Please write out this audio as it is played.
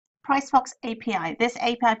PriceFox API. This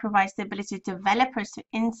API provides the ability to developers to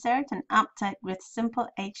insert and update with simple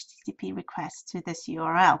HTTP requests to this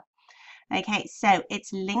URL. Okay, so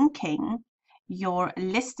it's linking your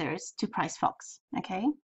listers to PriceFox. Okay,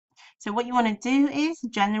 so what you want to do is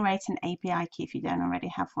generate an API key if you don't already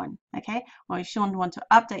have one. Okay, or if you want to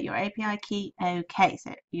update your API key, okay,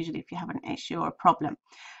 so usually if you have an issue or a problem.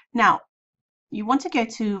 Now, you want to go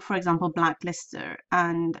to, for example, Blacklister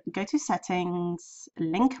and go to settings,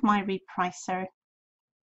 link my repricer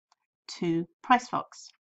to PriceFox.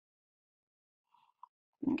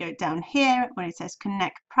 And go down here where it says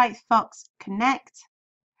connect PriceFox, connect.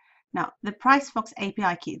 Now, the PriceFox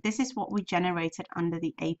API key, this is what we generated under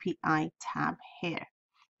the API tab here.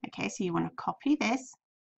 Okay, so you want to copy this,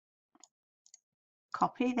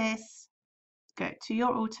 go to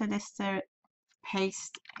your auto lister,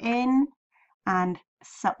 paste in, and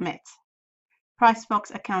submit.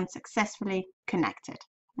 PriceFox account successfully connected.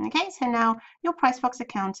 Okay, so now your PriceFox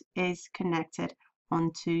account is connected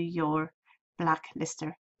onto your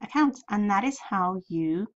Blacklister account, and that is how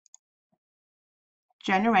you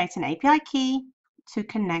generate an API key to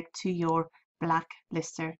connect to your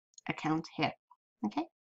Blacklister account here. Okay.